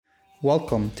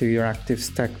Welcome to Euractiv's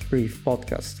Tech Brief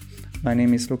podcast. My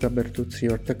name is Luca Bertuzzi,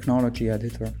 your technology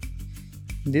editor.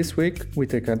 This week, we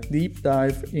take a deep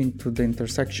dive into the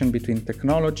intersection between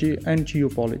technology and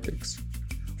geopolitics.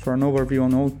 For an overview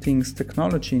on all things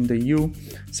technology in the EU,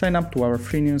 sign up to our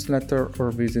free newsletter or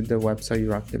visit the website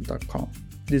euractiv.com.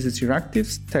 This is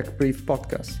Euractiv's Tech Brief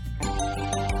podcast.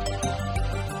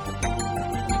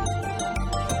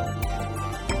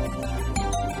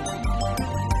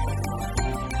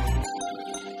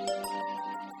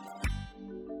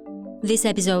 This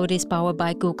episode is powered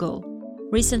by Google.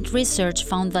 Recent research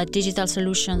found that digital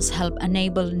solutions help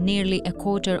enable nearly a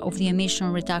quarter of the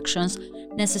emission reductions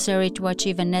necessary to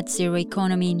achieve a net zero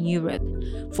economy in Europe.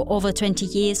 For over 20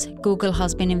 years, Google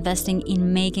has been investing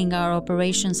in making our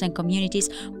operations and communities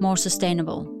more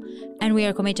sustainable. And we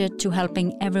are committed to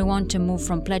helping everyone to move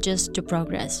from pledges to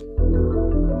progress.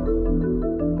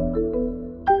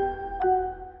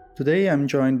 Today, I'm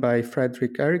joined by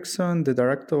Fredrik Eriksson, the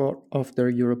director of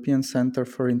the European Centre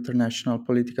for International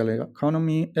Political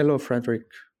Economy. Hello, Fredrik.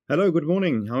 Hello, good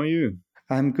morning. How are you?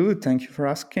 I'm good. Thank you for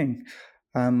asking.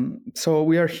 So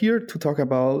we are here to talk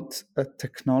about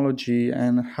technology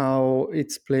and how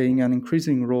it's playing an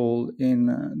increasing role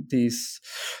in this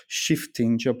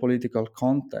shifting geopolitical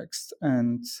context.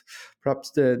 And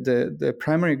perhaps the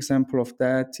primary example of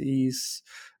that is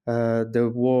the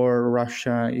war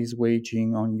Russia is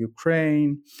waging on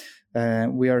Ukraine.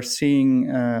 We are seeing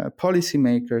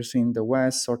policymakers in the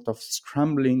West sort of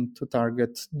scrambling to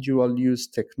target dual-use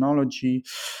technology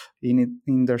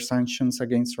in their sanctions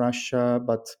against Russia.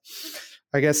 But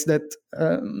I guess that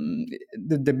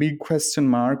the big question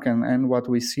mark and what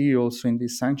we see also in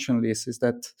this sanction list is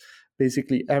that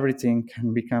basically everything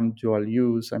can become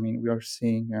dual-use. I mean, we are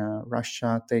seeing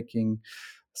Russia taking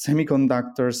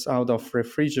semiconductors out of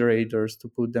refrigerators to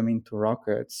put them into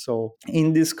rockets. So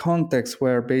in this context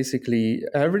where basically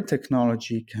every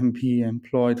technology can be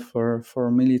employed for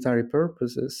military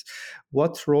purposes,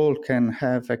 what role can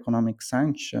have economic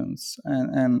sanctions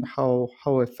and how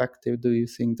effective do you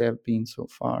think they have been so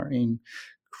far in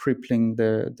crippling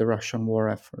the Russian war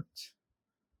effort?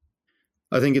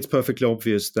 I think it's perfectly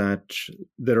obvious that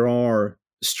there are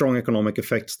strong economic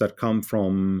effects that come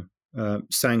from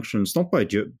sanctions,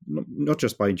 not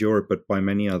just by Europe, but by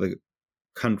many other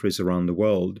countries around the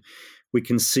world. We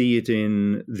can see it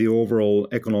in the overall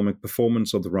economic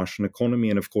performance of the Russian economy,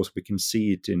 and of course we can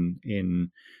see it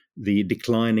in the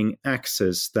declining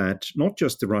access that not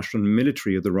just the Russian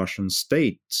military or the Russian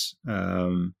state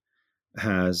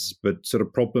has, but sort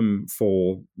of problem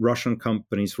for Russian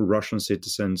companies, for Russian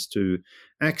citizens to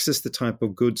access the type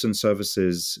of goods and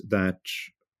services that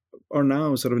are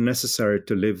now sort of necessary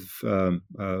to live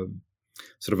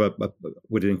sort of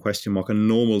within question mark, a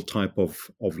normal type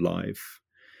of life.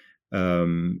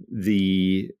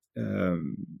 The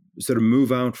sort of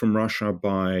move out from Russia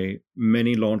by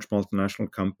many large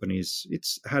multinational companies,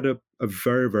 it's had a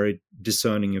very, very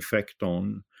discerning effect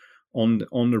on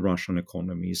the Russian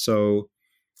economy. So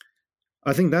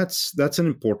I think that's an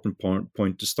important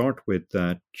point to start with,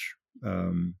 that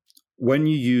when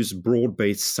you use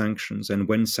broad-based sanctions and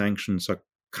when sanctions are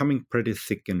coming pretty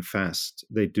thick and fast,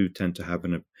 they do tend to have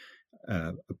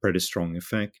a pretty strong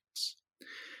effect.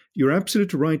 You're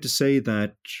absolutely right to say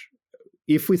that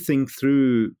if we think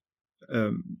through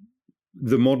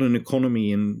the modern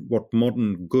economy and what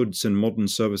modern goods and modern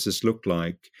services look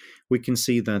like, we can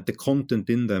see that the content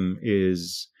in them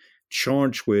is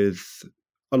charged with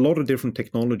a lot of different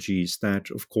technologies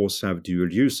that, of course, have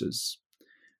dual uses.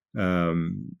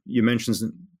 You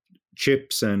mentioned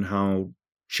chips and how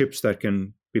chips that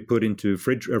can be put into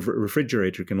a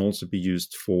refrigerator can also be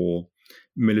used for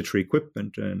military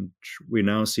equipment. And we're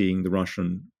now seeing the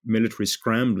Russian military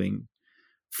scrambling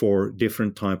for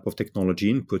different type of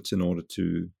technology inputs in order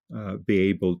to be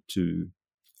able to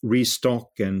restock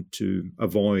and to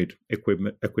avoid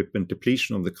equipment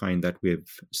depletion of the kind that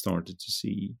we've started to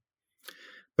see.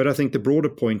 But I think the broader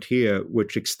point here,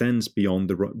 which extends beyond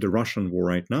the Russian war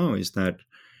right now, is that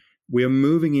we are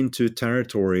moving into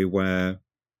territory where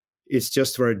it's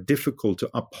just very difficult to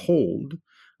uphold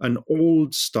an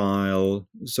old style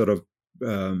sort of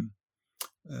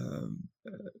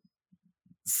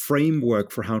framework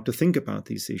for how to think about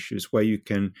these issues, where you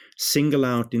can single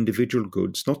out individual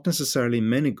goods, not necessarily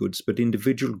many goods, but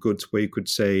individual goods where you could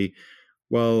say,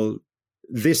 well,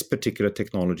 this particular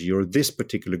technology or this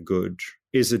particular good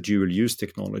is a dual-use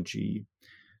technology.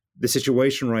 The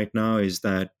situation right now is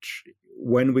that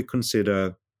when we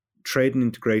consider trade and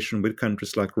integration with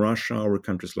countries like Russia or with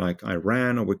countries like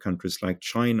Iran or with countries like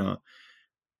China,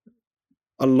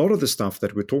 a lot of the stuff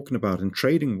that we're talking about and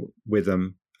trading with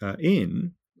them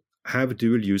have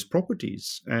dual use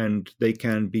properties, and they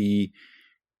can be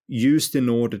used in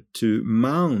order to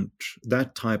mount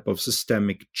that type of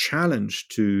systemic challenge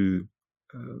to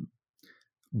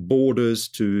borders,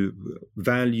 to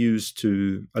values,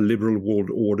 to a liberal world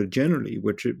order generally,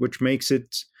 which makes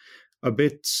it a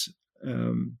bit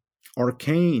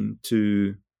arcane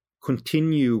to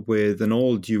continue with an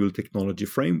all dual technology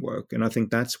framework. And I think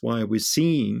that's why we're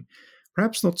seeing,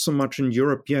 perhaps not so much in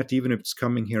Europe yet, even if it's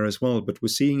coming here as well, but we're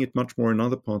seeing it much more in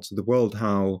other parts of the world,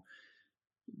 how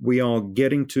we are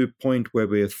getting to a point where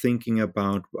we are thinking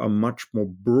about a much more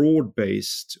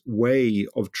broad-based way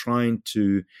of trying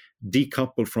to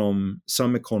decouple from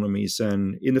some economies,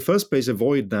 and in the first place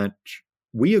avoid that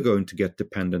we are going to get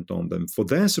dependent on them for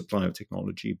their supply of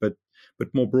technology, but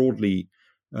more broadly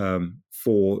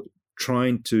for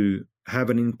trying to have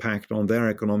an impact on their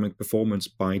economic performance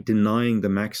by denying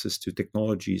them access to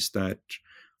technologies that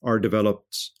are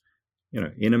developed,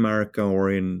 in America or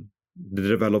in the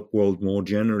developed world more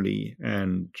generally,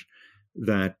 and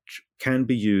that can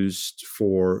be used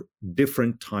for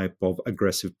different type of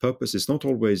aggressive purposes, not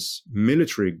always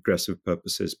military aggressive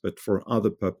purposes, but for other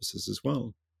purposes as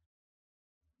well.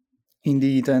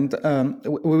 Indeed, and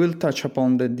we will touch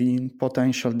upon the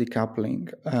potential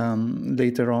decoupling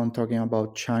later on, talking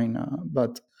about China.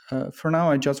 But for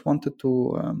now, I just wanted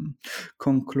to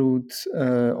conclude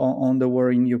on the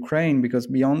war in Ukraine, because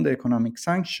beyond the economic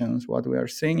sanctions, what we are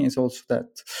seeing is also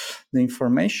that the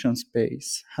information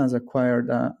space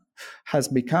has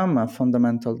become a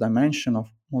fundamental dimension of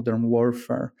modern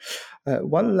warfare.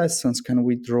 What lessons can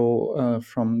we draw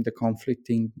from the conflict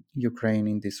in Ukraine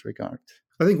in this regard?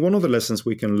 I think one of the lessons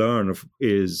we can learn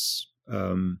is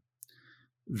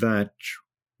that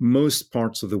most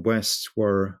parts of the West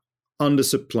were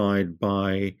undersupplied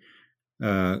by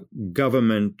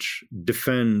government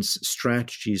defense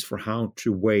strategies for how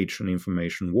to wage an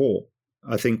information war.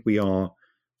 I think we are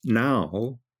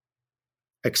now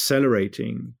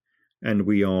accelerating, and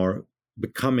we are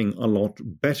becoming a lot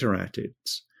better at it.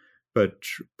 But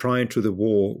prior to the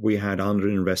war, we had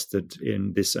underinvested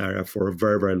in this area for a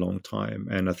very, very long time.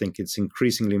 And I think it's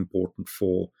increasingly important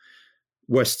for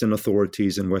Western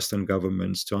authorities and Western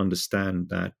governments to understand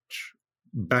that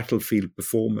battlefield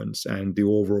performance and the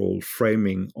overall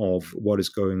framing of what is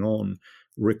going on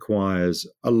requires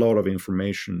a lot of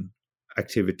information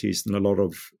activities and a lot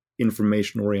of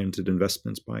information-oriented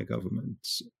investments by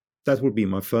governments. That would be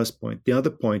my first point. The other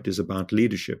point is about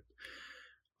leadership.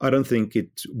 I don't think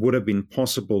it would have been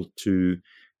possible to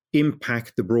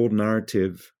impact the broad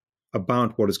narrative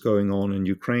about what is going on in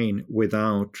Ukraine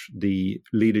without the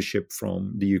leadership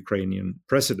from the Ukrainian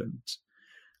president.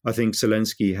 I think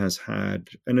Zelensky has had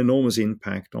an enormous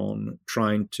impact on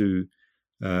trying to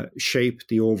shape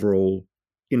the overall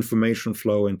information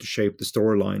flow and to shape the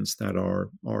storylines that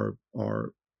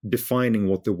are defining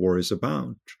what the war is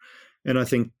about. And I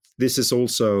think this is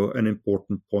also an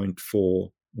important point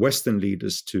for Western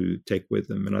leaders to take with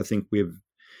them. And I think we've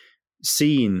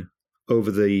seen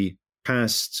over the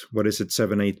past,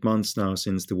 7-8 months now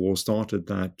since the war started,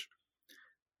 that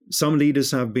some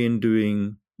leaders have been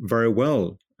doing very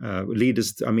well.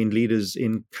 Leaders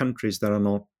in countries that are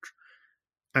not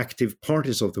active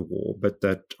parties of the war, but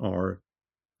that are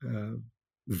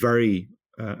very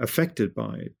affected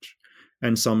by it.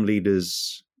 And some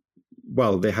leaders,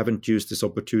 they haven't used this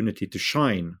opportunity to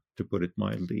shine, to put it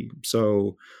mildly.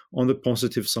 So on the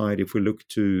positive side, if we look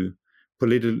to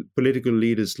political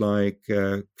leaders like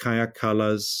Kaja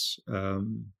Kallas,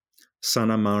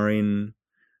 Sanna Marin,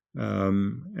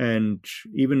 and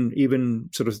even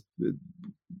sort of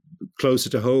closer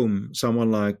to home,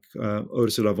 someone like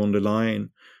Ursula von der Leyen,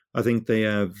 I think they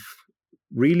have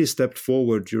really stepped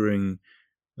forward during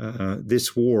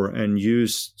this war and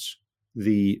used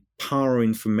the power of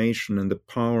information and the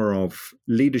power of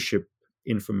leadership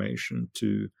information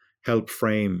to help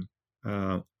frame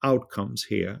outcomes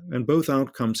here, and both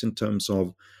outcomes in terms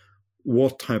of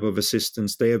what type of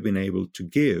assistance they have been able to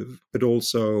give, but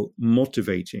also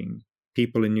motivating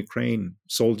people in Ukraine,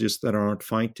 soldiers that are out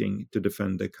fighting to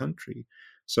defend their country.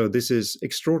 So this is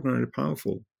extraordinarily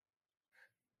powerful.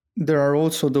 There are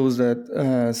also those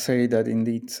that say that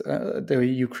indeed the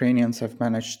Ukrainians have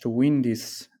managed to win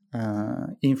this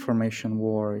information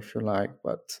war, if you like,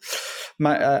 but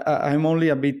I'm only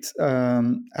a bit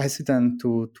hesitant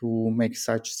to make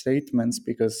such statements,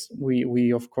 because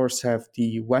we of course have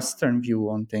the Western view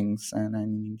on things, and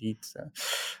indeed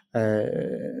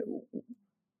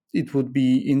it would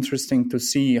be interesting to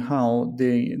see how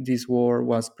this war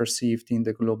was perceived in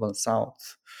the global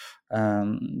South,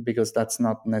 because that's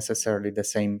not necessarily the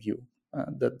same view.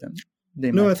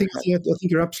 they No, might I think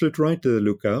you're absolutely right,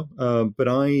 Luca. But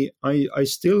I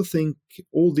still think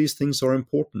all these things are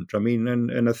important. I mean,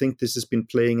 and I think this has been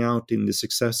playing out in the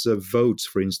successive votes,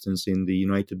 for instance, in the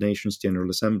United Nations General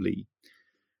Assembly,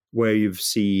 where you've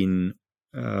seen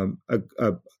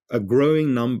a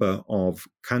growing number of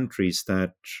countries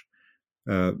that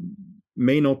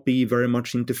may not be very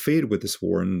much interfered with this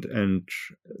war, and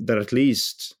that at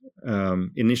least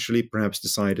initially perhaps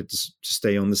decided to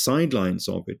stay on the sidelines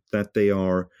of it, that they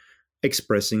are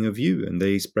expressing a view, and they're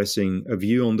expressing a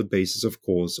view on the basis, of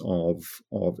course, of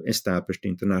established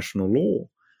international law.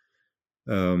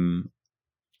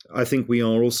 I think we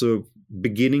are also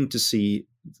beginning to see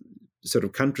sort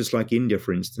of countries like India,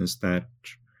 for instance, that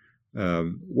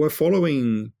were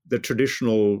following the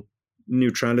traditional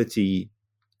neutrality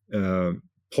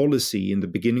policy in the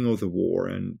beginning of the war,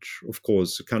 and of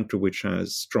course a country which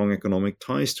has strong economic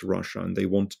ties to Russia, and they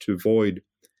wanted to avoid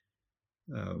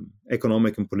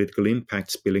economic and political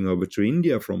impact spilling over to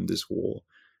India from this war.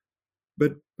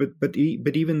 But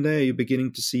even there, you're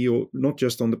beginning to see, not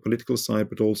just on the political side,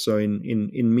 but also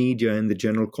in media and the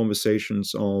general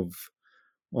conversations of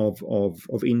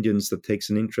Indians that takes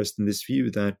an interest in this view,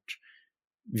 that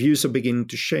views are beginning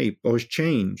to shape or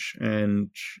change. And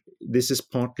this is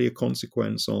partly a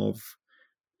consequence of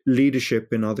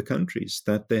leadership in other countries,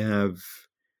 that they have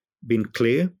been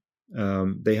clear.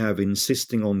 They have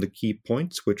insisting on the key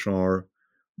points, which are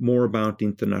more about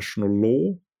international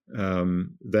law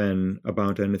than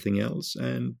about anything else.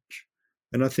 And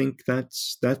I think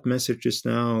that message is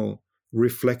now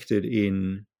reflected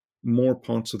in more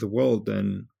parts of the world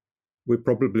than we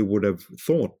probably would have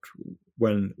thought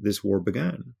when this war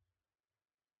began.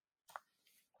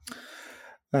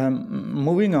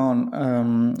 Moving on,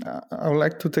 I would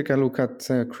like to take a look at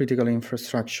critical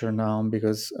infrastructure now,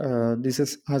 because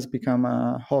this has become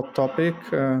a hot topic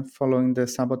following the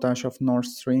sabotage of Nord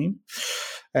Stream.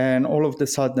 And all of a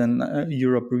sudden,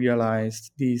 Europe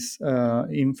realized this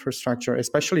infrastructure,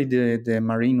 especially the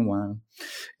marine one,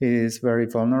 is very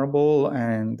vulnerable,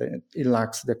 and it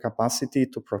lacks the capacity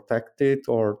to protect it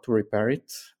or to repair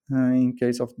it in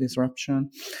case of disruption.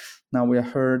 Now we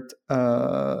have heard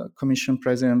Commission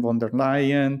President von der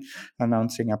Leyen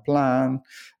announcing a plan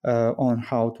on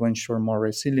how to ensure more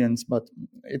resilience, but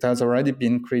it has already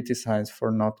been criticized for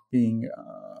not being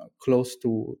close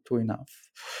to enough.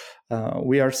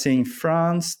 We are seeing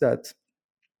France, that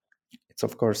it's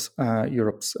of course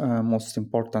Europe's most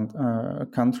important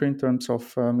country in terms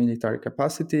of military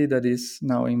capacity, that is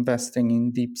now investing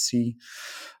in deep sea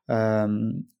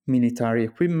military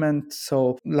equipment.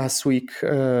 So last week,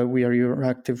 We Are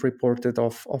Euractiv reported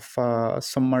of a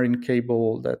submarine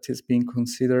cable that is being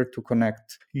considered to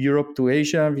connect Europe to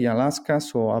Asia via Alaska,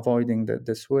 so avoiding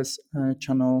the Suez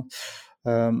Channel.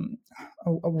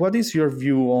 What is your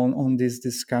view on this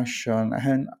discussion,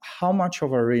 and how much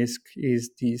of a risk is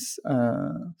this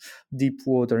deep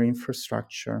water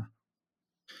infrastructure?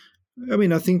 I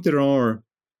mean, I think there are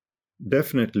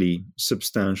definitely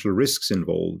substantial risks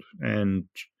involved, and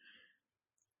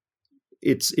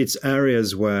it's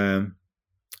areas where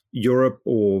Europe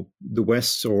or the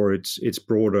West or its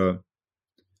broader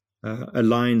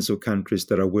alliance of countries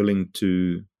that are willing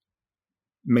to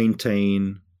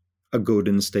maintain a good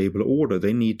and stable order,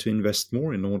 they need to invest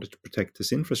more in order to protect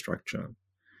this infrastructure.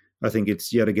 I think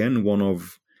it's yet again one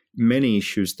of many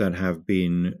issues that have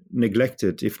been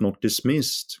neglected, if not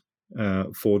dismissed,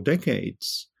 for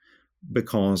decades,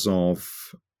 because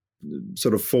of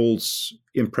sort of false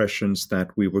impressions that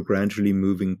we were gradually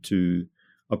moving to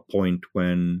a point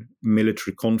when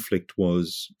military conflict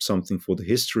was something for the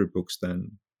history books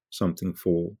than something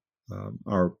for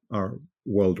our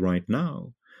world right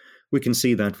now. We can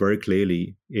see that very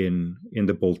clearly in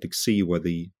the Baltic Sea, where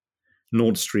the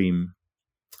Nord Stream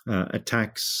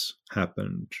attacks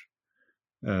happened.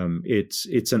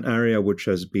 It's an area which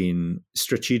has been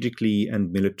strategically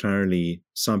and militarily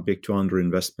subject to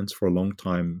underinvestments for a long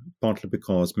time, partly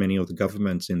because many of the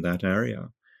governments in that area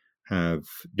have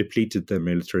depleted their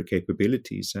military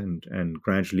capabilities and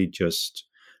gradually just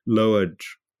lowered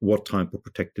what type of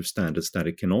protective standards that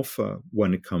it can offer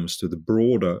when it comes to the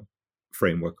broader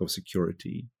framework of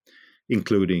security,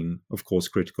 including, of course,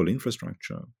 critical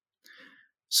infrastructure.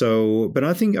 So, but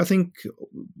I think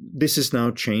this is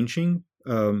now changing.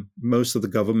 Most of the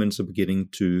governments are beginning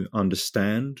to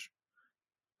understand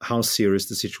how serious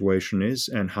the situation is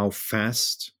and how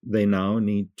fast they now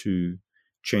need to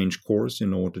change course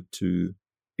in order to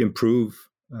improve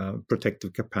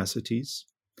protective capacities.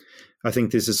 I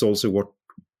think this is also what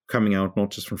coming out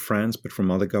not just from France but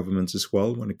from other governments as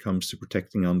well when it comes to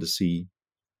protecting undersea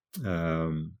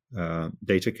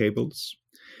data cables.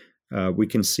 We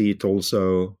can see it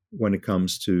also when it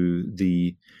comes to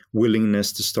the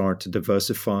willingness to start to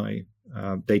diversify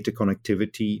data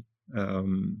connectivity.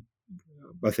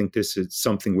 I think this is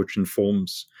something which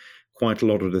informs quite a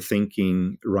lot of the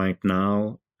thinking right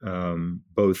now,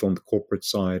 both on the corporate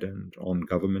side and on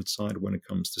government side when it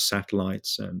comes to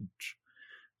satellites and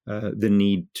the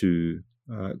need to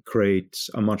create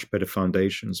a much better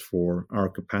foundations for our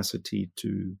capacity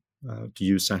to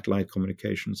use satellite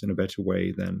communications in a better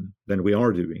way than we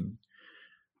are doing.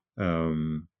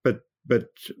 But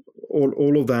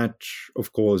all of that,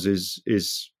 of course,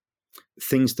 is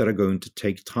things that are going to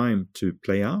take time to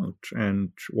play out.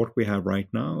 And what we have right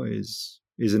now is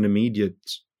an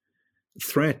immediate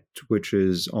threat, which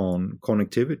is on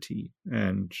connectivity,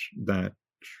 and that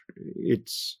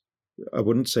it's, I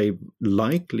wouldn't say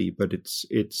likely, but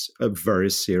it's a very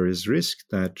serious risk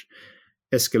that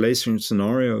escalation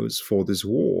scenarios for this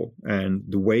war and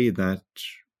the way that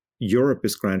Europe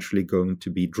is gradually going to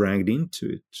be dragged into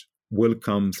it will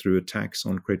come through attacks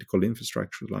on critical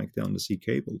infrastructure like the undersea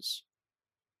cables.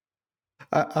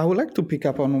 I would like to pick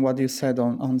up on what you said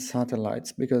on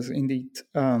satellites, because indeed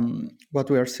what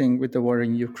we are seeing with the war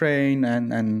in Ukraine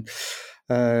and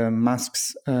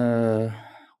Musk's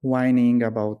whining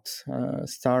about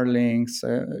Starlinks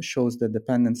shows the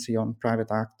dependency on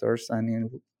private actors, and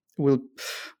it will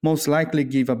most likely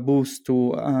give a boost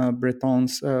to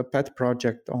Breton's pet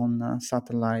project on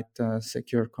satellite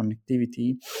secure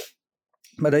connectivity.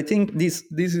 But I think this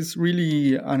is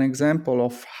really an example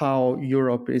of how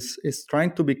Europe is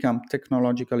trying to become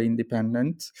technologically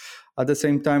independent. At the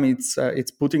same time,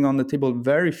 it's putting on the table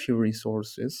very few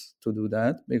resources to do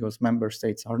that, because member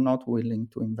states are not willing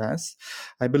to invest.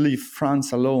 I believe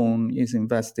France alone is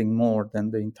investing more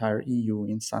than the entire EU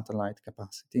in satellite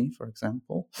capacity, for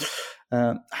example.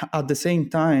 At the same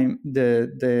time,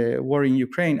 the war in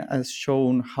Ukraine has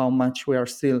shown how much we are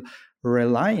still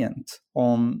reliant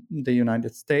on the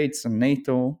United States and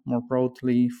NATO more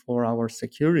broadly for our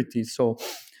security. So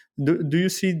do you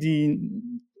think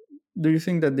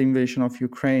that the invasion of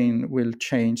Ukraine will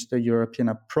change the European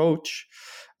approach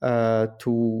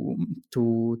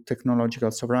to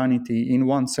technological sovereignty in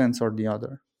one sense or the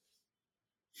other?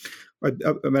 I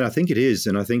mean, I think it is,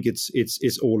 and I think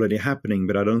it's already happening,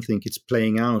 but I don't think it's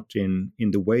playing out in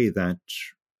the way that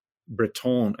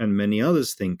Breton and many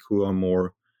others think, who are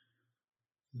more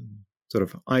sort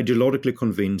of ideologically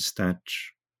convinced that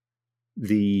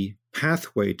the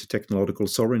pathway to technological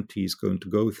sovereignty is going to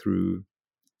go through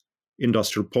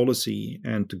industrial policy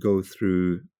and to go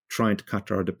through trying to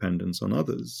cut our dependence on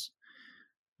others.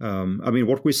 I mean,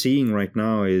 what we're seeing right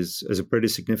now is a pretty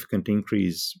significant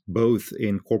increase both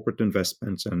in corporate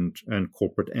investments and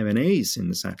corporate M&As in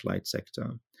the satellite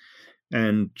sector.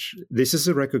 And this is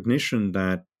a recognition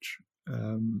that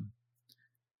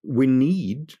we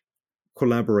need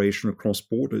collaboration across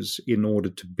borders in order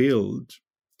to build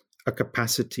a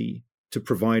capacity to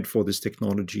provide for this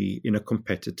technology in a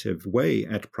competitive way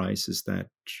at prices that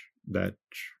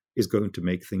is going to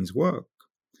make things work.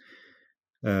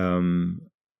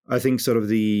 I think sort of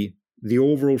the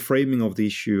overall framing of the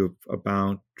issue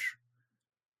about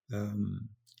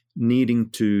needing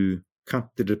to cut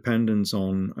the dependence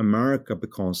on America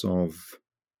because of,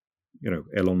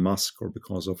 Elon Musk or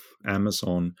because of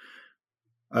Amazon,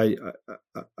 I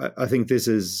think this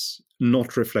is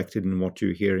not reflected in what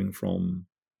you're hearing from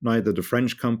neither the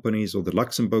French companies or the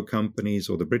Luxembourg companies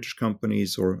or the British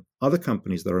companies or other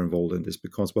companies that are involved in this,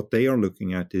 because what they are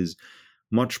looking at is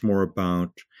much more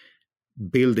about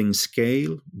building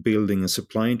scale, building a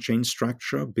supply chain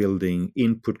structure, building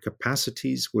input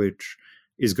capacities, which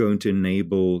is going to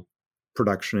enable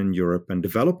production in Europe and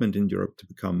development in Europe to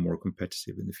become more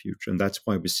competitive in the future. And that's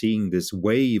why we're seeing this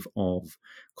wave of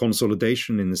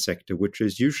consolidation in the sector, which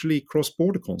is usually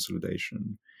cross-border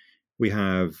consolidation. We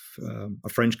have a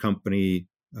French company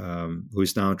who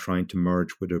is now trying to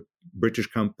merge with a British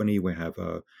company. We have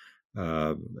a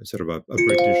sort of a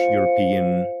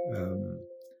British-European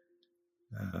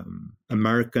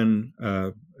American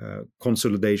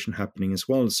consolidation happening as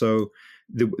well. So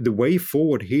the way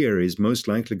forward here is most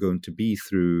likely going to be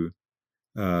through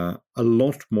a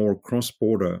lot more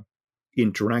cross-border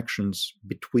interactions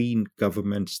between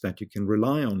governments that you can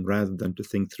rely on, rather than to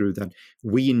think through that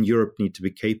we in Europe need to be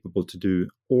capable to do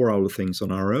all our things on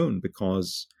our own,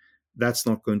 because that's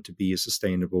not going to be a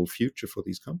sustainable future for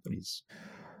these companies.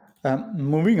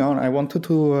 Moving on, I wanted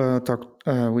to talk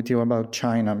with you about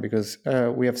China, because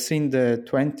we have seen the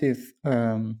 20th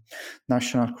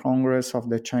National Congress of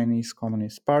the Chinese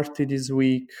Communist Party this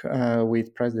week,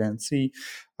 with President Xi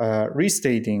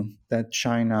restating that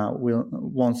China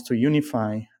wants to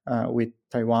unify with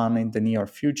Taiwan in the near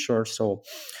future. So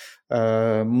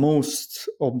most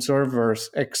observers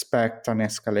expect an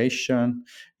escalation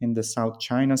in the South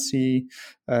China Sea.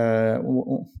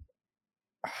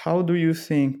 How do you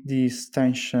think this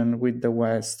tension with the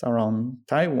West around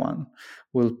Taiwan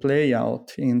will play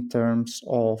out in terms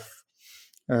of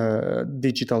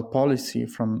digital policy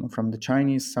from the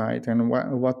Chinese side, and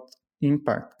what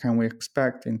impact can we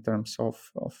expect in terms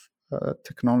of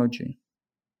technology?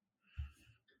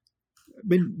 I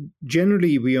mean,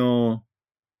 generally, we are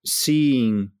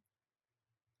seeing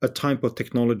a type of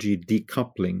technology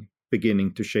decoupling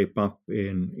beginning to shape up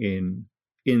in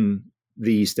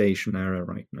the East Asian area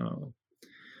right now.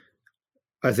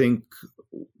 I think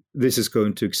this is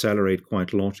going to accelerate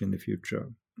quite a lot in the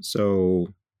future. So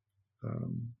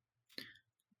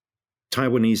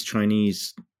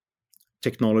Taiwanese-Chinese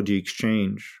technology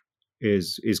exchange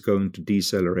is going to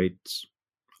decelerate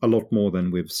a lot more than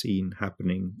we've seen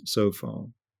happening so far.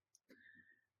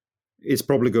 It's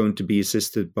probably going to be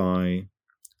assisted by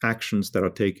actions that are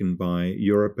taken by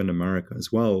Europe and America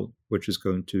as well, which is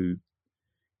going to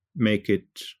make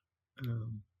it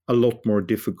a lot more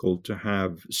difficult to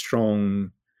have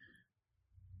strong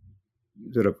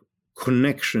sort of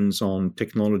connections on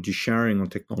technology sharing, on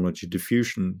technology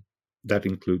diffusion that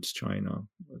includes China.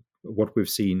 What we've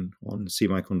seen on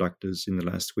semiconductors in the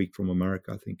last week from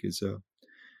America, I think, is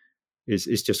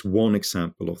just one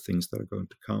example of things that are going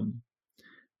to come.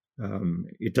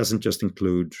 It doesn't just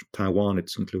include Taiwan;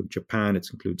 it includes Japan, it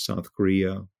includes South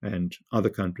Korea, and other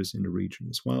countries in the region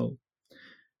as well.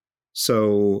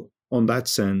 So, on that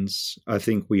sense, I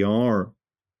think we are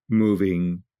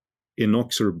moving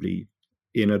inexorably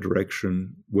in a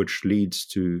direction which leads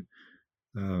to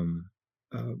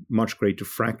much greater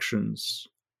fractions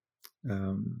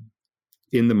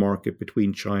in the market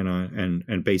between China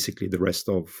and basically the rest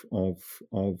of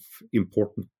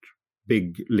important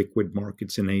big liquid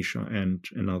markets in Asia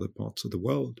and other parts of the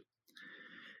world.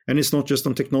 And it's not just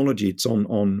on technology, it's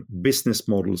on business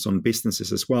models, on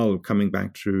businesses as well, coming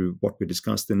back to what we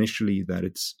discussed initially, that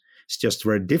it's just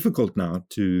very difficult now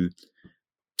to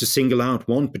single out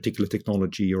one particular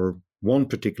technology or one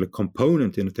particular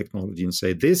component in a technology and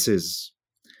say, this is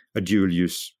a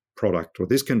dual-use product, or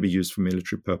this can be used for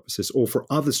military purposes or for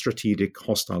other strategic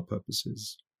hostile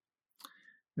purposes.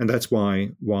 And that's why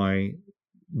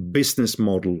business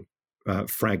model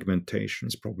fragmentation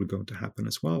is probably going to happen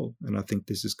as well. And I think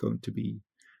this is going to be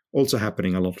also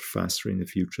happening a lot faster in the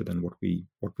future than what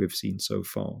we've seen so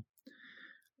far.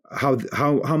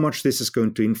 How much this is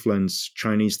going to influence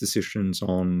Chinese decisions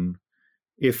on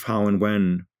if, how, and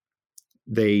when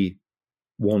they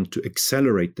want to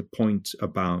accelerate the point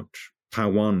about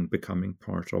Taiwan becoming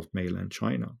part of mainland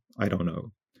China, I don't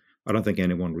know. I don't think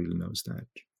anyone really knows that.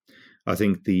 I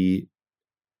think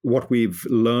what we've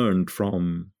learned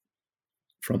from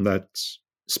that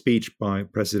speech by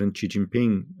President Xi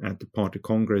Jinping at the Party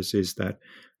Congress is that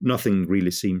nothing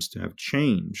really seems to have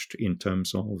changed in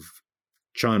terms of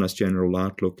China's general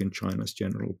outlook and China's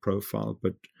general profile.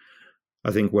 But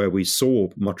I think where we saw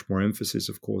much more emphasis,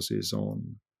 of course, is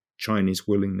on Chinese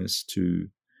willingness to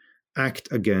act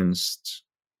against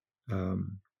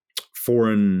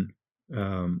foreign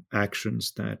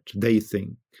actions that they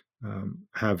think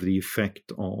have the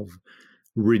effect of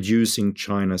reducing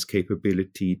China's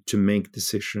capability to make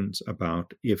decisions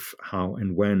about if, how,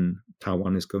 and when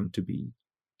Taiwan is going to be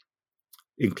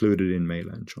included in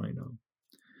mainland China.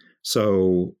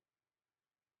 So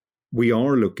we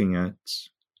are looking at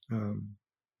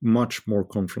much more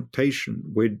confrontation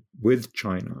with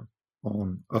China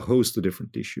on a host of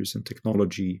different issues, and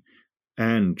technology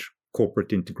and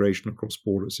corporate integration across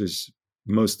borders is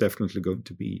most definitely going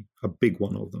to be a big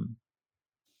one of them.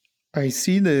 I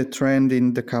see the trend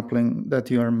in decoupling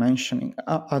that you are mentioning.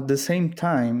 At the same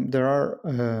time, there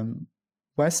are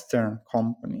Western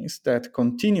companies that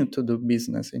continue to do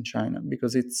business in China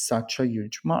because it's such a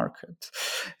huge market.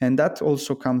 And that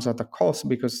also comes at a cost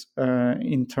because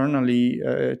internally,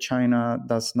 China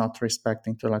does not respect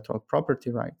intellectual property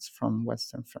rights from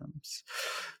Western firms.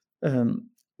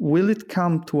 Will it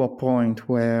come to a point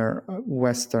where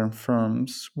Western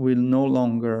firms will no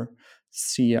longer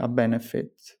see a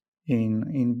benefit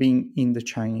in being in the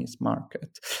Chinese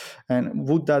market? And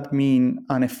would that mean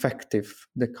an effective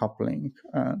decoupling?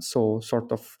 So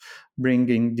sort of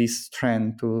bringing this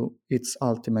trend to its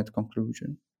ultimate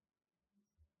conclusion?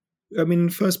 I mean, in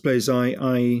the first place,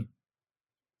 I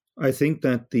think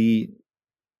that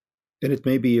and it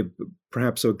may be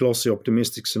perhaps a glossy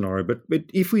optimistic scenario, but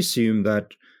if we assume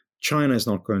that China is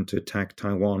not going to attack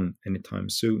Taiwan anytime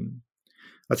soon,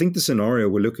 I think the scenario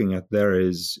we're looking at there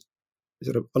is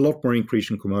sort of a lot more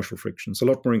increasing commercial frictions, a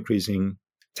lot more increasing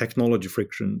technology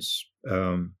frictions,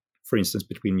 for instance,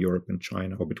 between Europe and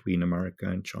China, or between America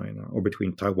and China, or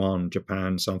between Taiwan,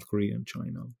 Japan, South Korea, and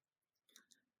China.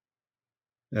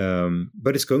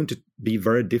 But it's going to be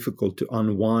very difficult to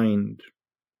unwind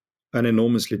an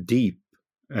enormously deep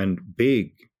and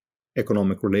big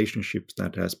economic relationship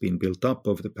that has been built up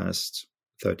over the past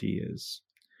 30 years.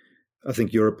 I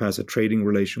think Europe has a trading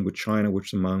relation with China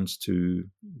which amounts to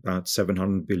about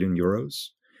 700 billion euros.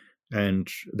 And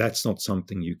that's not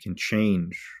something you can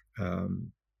change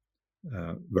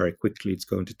very quickly. It's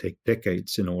going to take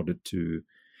decades in order to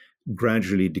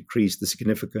gradually decrease the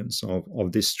significance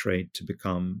of this trade to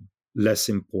become less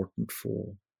important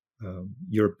for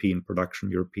European production,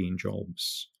 European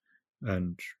jobs,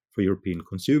 and for European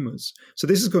consumers. So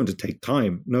this is going to take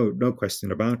time, no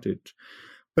question about it.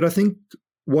 But I think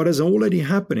what is already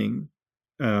happening,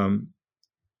 and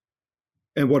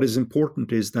what is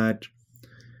important, is that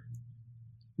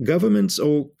governments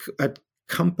or at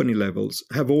company levels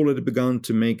have already begun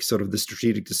to make sort of the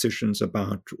strategic decisions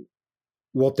about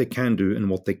what they can do and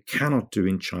what they cannot do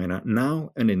in China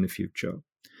now and in the future.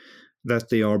 That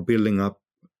they are building up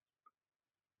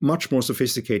much more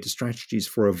sophisticated strategies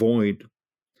for avoid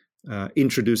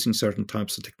introducing certain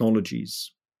types of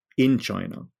technologies in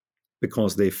China,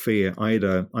 because they fear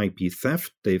either IP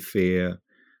theft, they fear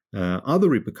other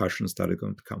repercussions that are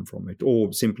going to come from it,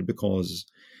 or simply because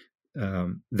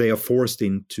they are forced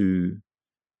into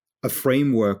a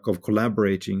framework of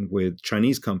collaborating with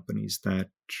Chinese companies that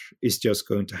is just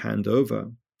going to hand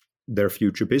over their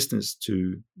future business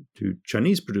to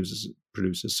Chinese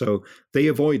producers. So they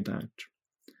avoid that.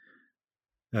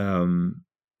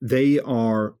 They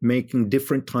are making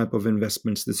different type of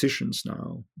investments decisions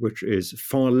now, which is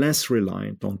far less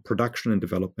reliant on production and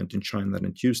development in China than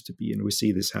it used to be. And we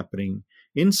see this happening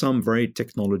in some very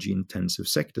technology-intensive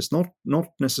sectors, not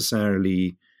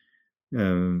necessarily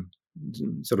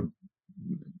sort of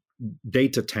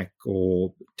data tech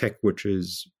or tech which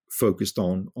is focused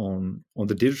on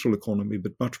the digital economy,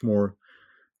 but much more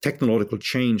technological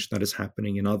change that is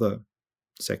happening in other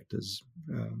sectors,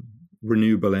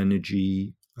 renewable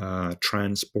energy,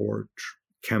 transport,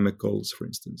 chemicals, for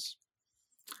instance,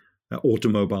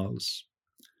 automobiles.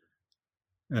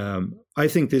 I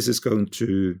think this is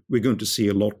we're going to see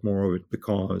a lot more of it,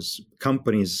 because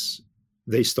companies,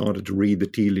 they started to read the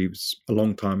tea leaves a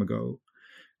long time ago.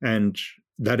 And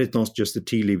that is not just the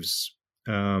tea leaves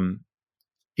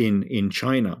in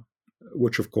China,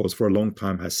 which of course for a long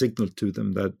time has signaled to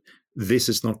them that this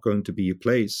is not going to be a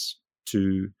place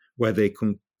where they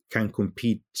can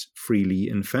compete freely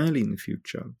and fairly in the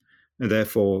future. And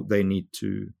therefore they need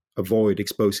to avoid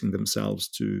exposing themselves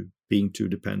to being too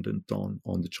dependent on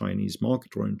the Chinese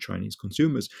market or on Chinese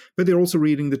consumers. But they're also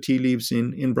reading the tea leaves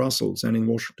in Brussels and in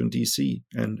Washington, D.C.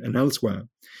 and elsewhere,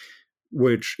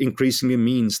 which increasingly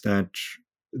means that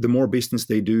the more business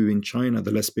they do in China,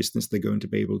 the less business they're going to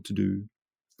be able to do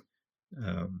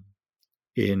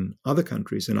in other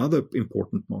countries and other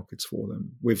important markets for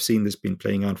them. We've seen this been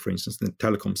playing out, for instance, in the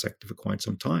telecom sector for quite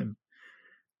some time.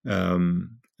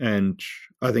 And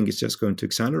I think it's just going to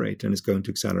accelerate, and it's going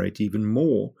to accelerate even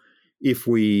more if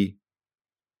we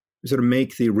sort of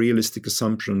make the realistic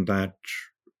assumption that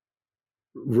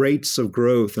rates of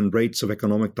growth and rates of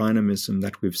economic dynamism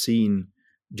that we've seen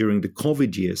during the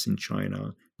COVID years in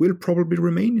China will probably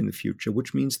remain in the future,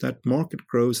 which means that market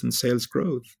growth and sales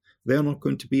growth, they are not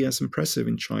going to be as impressive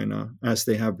in China as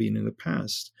they have been in the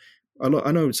past. I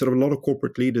know sort of a lot of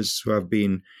corporate leaders who have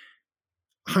been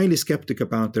highly skeptic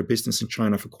about their business in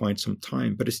China for quite some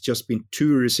time, but it's just been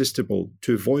too irresistible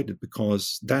to avoid it,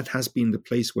 because that has been the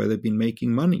place where they've been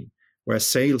making money, where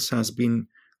sales has been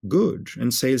good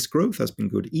and sales growth has been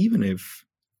good, even if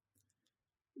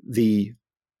the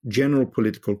general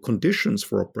political conditions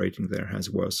for operating there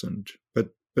has worsened.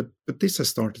 But this has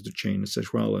started to change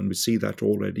as well, and we see that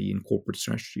already in corporate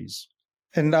strategies.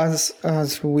 And as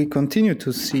we continue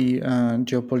to see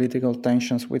geopolitical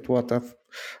tensions with what have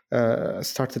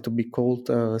started to be called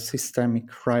systemic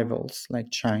rivals like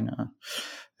China,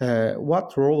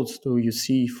 what roles do you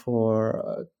see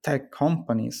for tech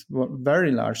companies,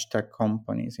 very large tech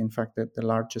companies, in fact, the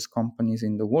largest companies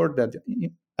in the world that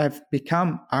have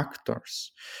become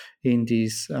actors in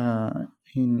these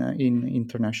in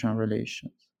international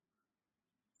relations?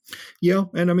 Yeah,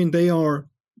 and I mean they are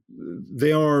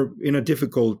in a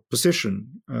difficult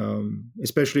position,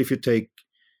 especially if you take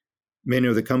many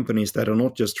of the companies that are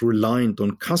not just reliant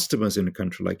on customers in a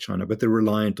country like China, but they're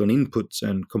reliant on inputs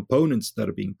and components that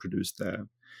are being produced there.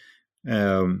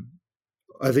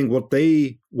 I think what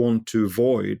they want to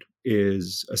avoid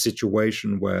is a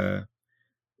situation where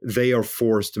they are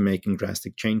forced to making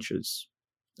drastic changes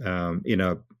in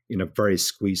a very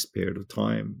squeezed period of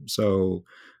time. So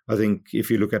I think if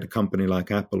you look at a company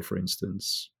like Apple, for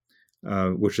instance,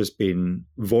 which has been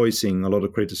voicing a lot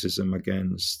of criticism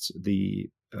against the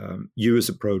U.S.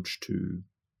 approach to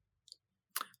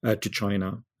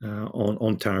China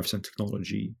on tariffs and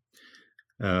technology,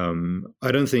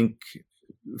 I don't think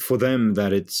for them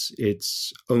that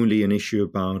it's only an issue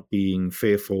about being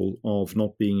fearful of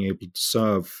not being able to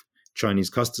serve Chinese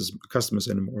customers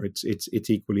anymore. It's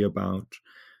equally about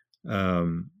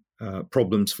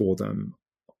problems for them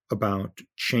about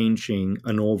changing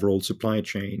an overall supply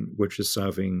chain which is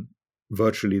serving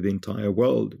virtually the entire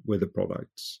world with the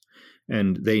products,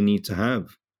 and they need to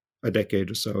have a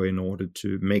decade or so in order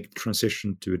to make the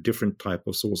transition to a different type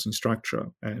of sourcing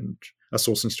structure, and a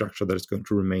sourcing structure that is going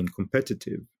to remain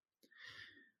competitive.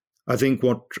 I think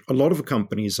what a lot of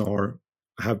companies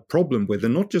have problem with,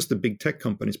 and not just the big tech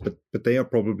companies, but they are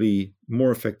probably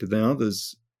more affected than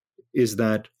others, is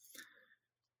that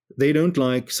they don't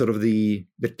like sort of the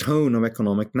tone of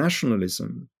economic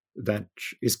nationalism that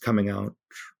is coming out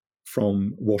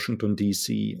from Washington,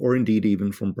 D.C., or indeed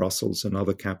even from Brussels and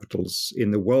other capitals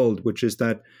in the world, which is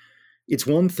that it's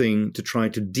one thing to try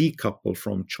to decouple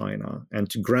from China and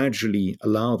to gradually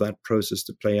allow that process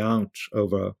to play out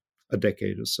over a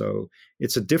decade or so.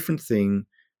 It's a different thing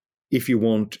if you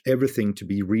want everything to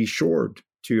be reshored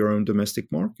to your own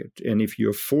domestic market. And if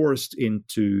you're forced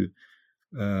into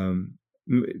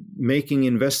making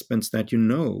investments that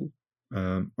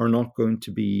are not going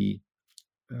to be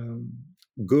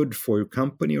good for your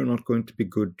company, or not going to be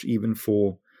good even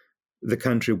for the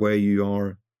country where you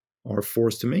are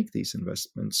forced to make these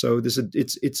investments. So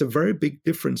it's a very big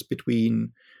difference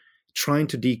between trying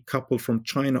to decouple from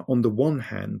China on the one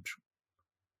hand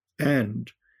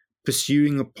and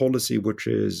pursuing a policy which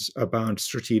is about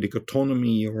strategic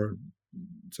autonomy or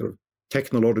sort of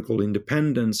technological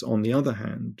independence on the other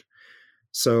hand.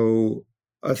 So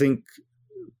I think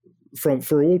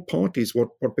for all parties,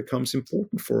 what becomes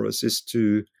important for us is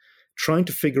to trying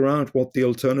to figure out what the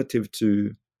alternative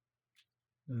to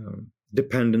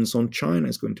dependence on China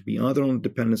is going to be, either on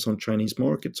dependence on Chinese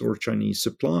markets or Chinese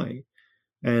supply,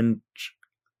 and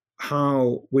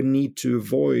how we need to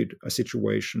avoid a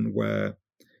situation where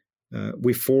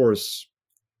we force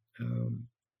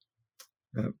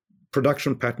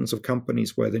production patterns of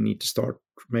companies where they need to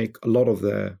make a lot of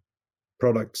their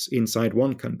products inside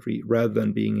one country, rather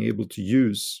than being able to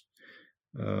use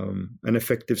an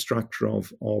effective structure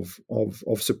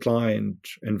of supply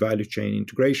and value chain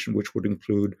integration, which would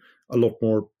include a lot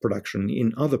more production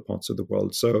in other parts of the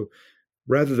world. So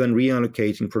rather than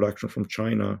reallocating production from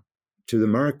China to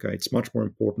America, it's much more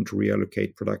important to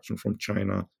reallocate production from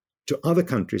China to other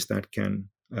countries that can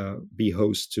be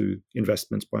host to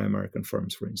investments by American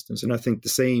firms, for instance. And I think the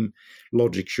same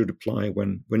logic should apply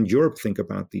when Europe think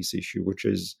about this issue, which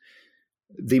is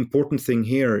the important thing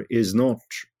here is not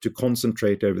to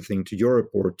concentrate everything to Europe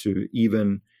or to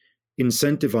even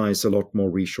incentivize a lot more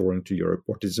reshoring to Europe.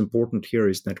 What is important here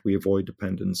is that we avoid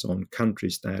dependence on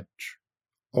countries that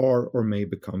are or may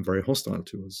become very hostile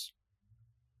to us.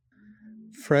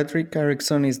 Fredrik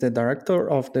Eriksson is the director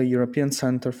of the European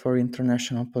Center for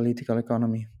International Political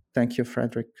Economy. Thank you,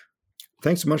 Fredrik.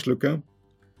 Thanks so much, Luca.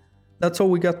 That's all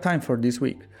we got time for this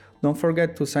week. Don't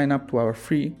forget to sign up to our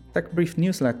free Tech Brief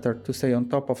newsletter to stay on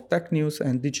top of tech news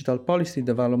and digital policy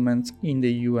developments in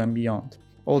the EU and beyond.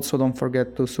 Also, don't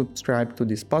forget to subscribe to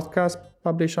this podcast,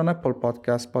 published on Apple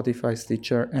Podcasts, Spotify,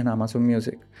 Stitcher, and Amazon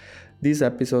Music. This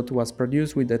episode was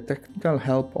produced with the technical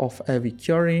help of Avi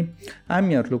Chiori. I'm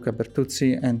your Luca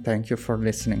Bertuzzi, and thank you for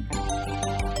listening.